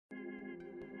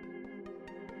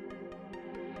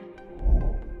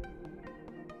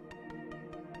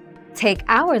Take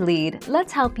our lead,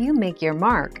 let's help you make your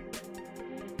mark.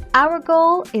 Our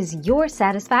goal is your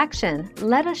satisfaction.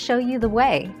 Let us show you the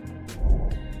way.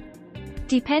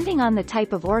 Depending on the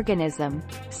type of organism,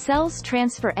 cells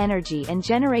transfer energy and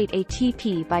generate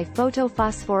ATP by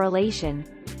photophosphorylation,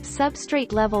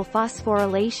 substrate-level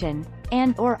phosphorylation,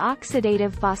 and/or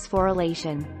oxidative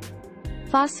phosphorylation.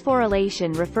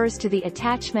 Phosphorylation refers to the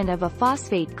attachment of a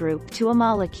phosphate group to a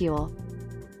molecule.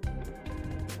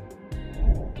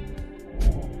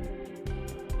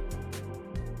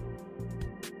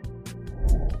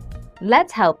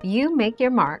 Let's help you make your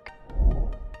mark.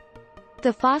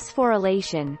 The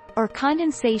phosphorylation, or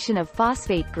condensation of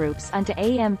phosphate groups onto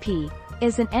AMP,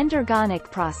 is an endergonic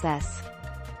process.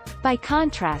 By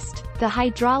contrast, the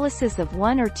hydrolysis of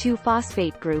one or two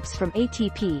phosphate groups from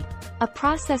ATP, a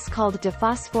process called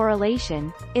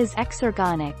dephosphorylation, is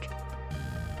exergonic.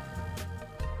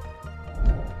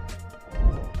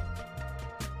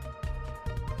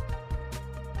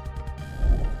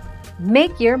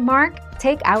 Make your mark,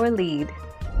 take our lead.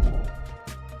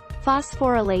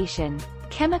 Phosphorylation,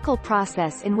 chemical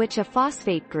process in which a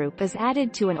phosphate group is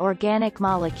added to an organic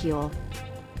molecule.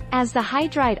 As the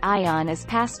hydride ion is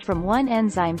passed from one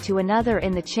enzyme to another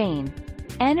in the chain,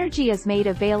 energy is made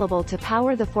available to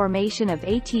power the formation of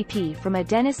ATP from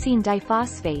adenosine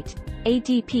diphosphate,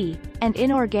 ADP, and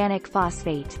inorganic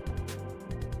phosphate.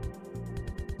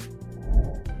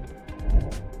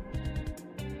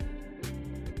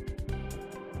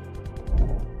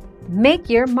 Make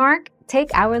your mark, take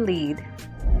our lead.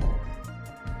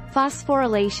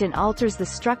 Phosphorylation alters the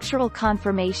structural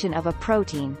conformation of a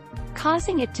protein,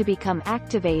 causing it to become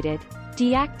activated,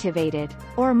 deactivated,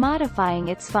 or modifying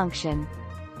its function.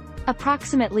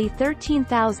 Approximately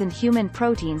 13,000 human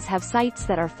proteins have sites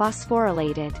that are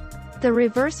phosphorylated. The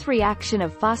reverse reaction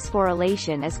of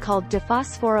phosphorylation is called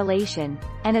dephosphorylation,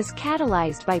 and is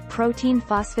catalyzed by protein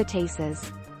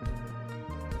phosphatases.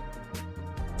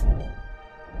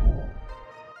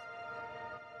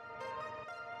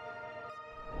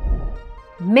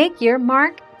 Make your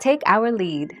mark, take our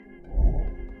lead.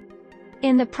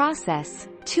 In the process,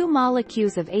 two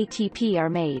molecules of ATP are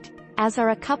made, as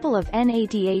are a couple of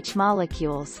NADH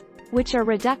molecules, which are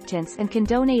reductants and can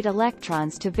donate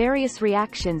electrons to various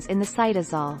reactions in the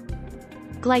cytosol.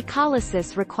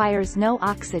 Glycolysis requires no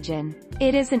oxygen.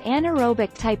 It is an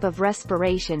anaerobic type of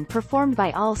respiration performed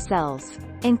by all cells,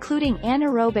 including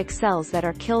anaerobic cells that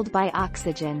are killed by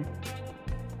oxygen.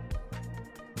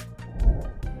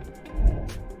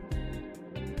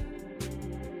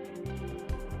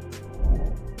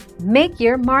 Make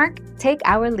your mark, take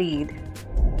our lead.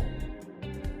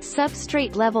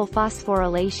 Substrate-level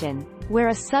phosphorylation, where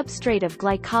a substrate of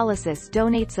glycolysis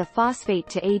donates a phosphate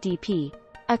to ADP,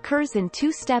 occurs in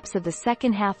two steps of the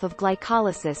second half of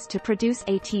glycolysis to produce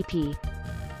ATP.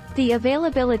 The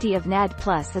availability of NAD+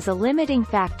 is a limiting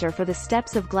factor for the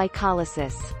steps of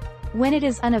glycolysis. When it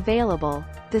is unavailable,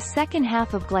 the second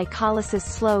half of glycolysis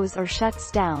slows or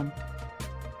shuts down.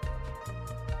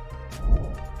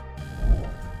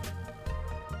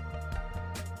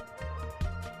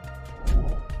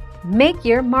 Make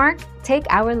your mark, take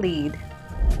our lead.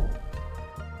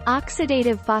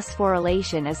 Oxidative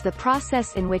phosphorylation is the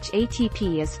process in which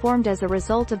ATP is formed as a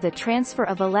result of the transfer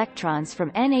of electrons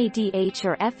from NADH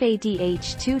or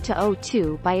FADH2 to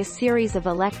O2 by a series of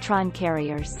electron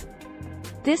carriers.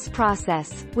 This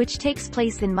process, which takes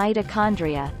place in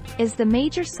mitochondria, is the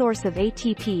major source of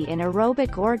ATP in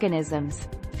aerobic organisms.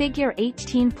 Figure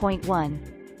 18.1.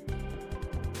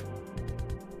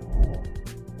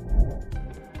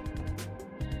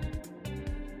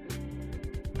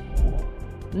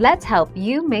 Let's help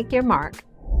you make your mark.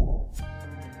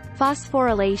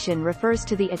 Phosphorylation refers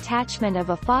to the attachment of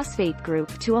a phosphate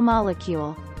group to a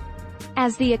molecule.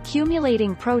 As the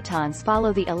accumulating protons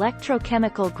follow the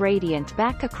electrochemical gradient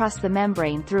back across the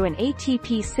membrane through an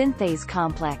ATP synthase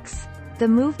complex, the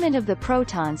movement of the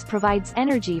protons provides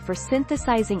energy for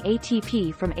synthesizing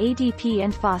ATP from ADP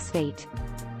and phosphate.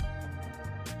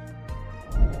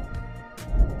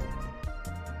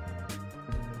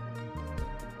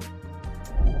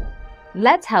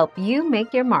 Let's help you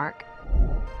make your mark.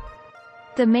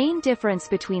 The main difference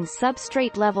between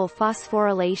substrate-level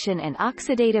phosphorylation and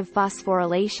oxidative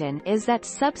phosphorylation is that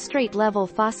substrate-level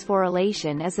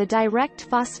phosphorylation is a direct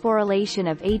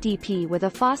phosphorylation of ADP with a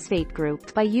phosphate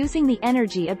group by using the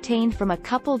energy obtained from a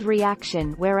coupled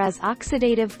reaction, whereas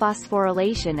oxidative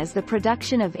phosphorylation is the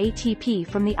production of ATP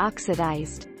from the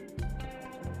oxidized.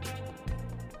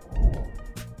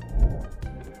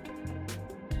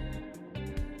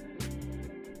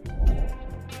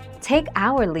 Take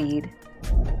our lead.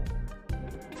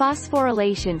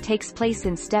 Phosphorylation takes place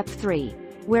in step 3,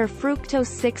 where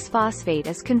fructose 6-phosphate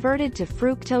is converted to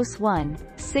fructose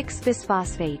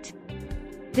 1,6-bisphosphate.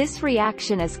 This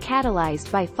reaction is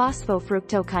catalyzed by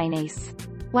phosphofructokinase.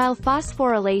 While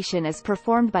phosphorylation is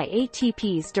performed by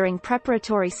ATPs during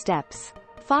preparatory steps,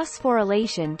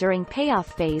 phosphorylation during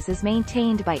payoff phase is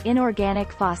maintained by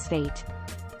inorganic phosphate.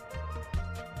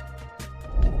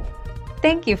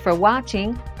 Thank you for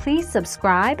watching. Please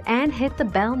subscribe and hit the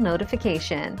bell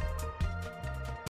notification.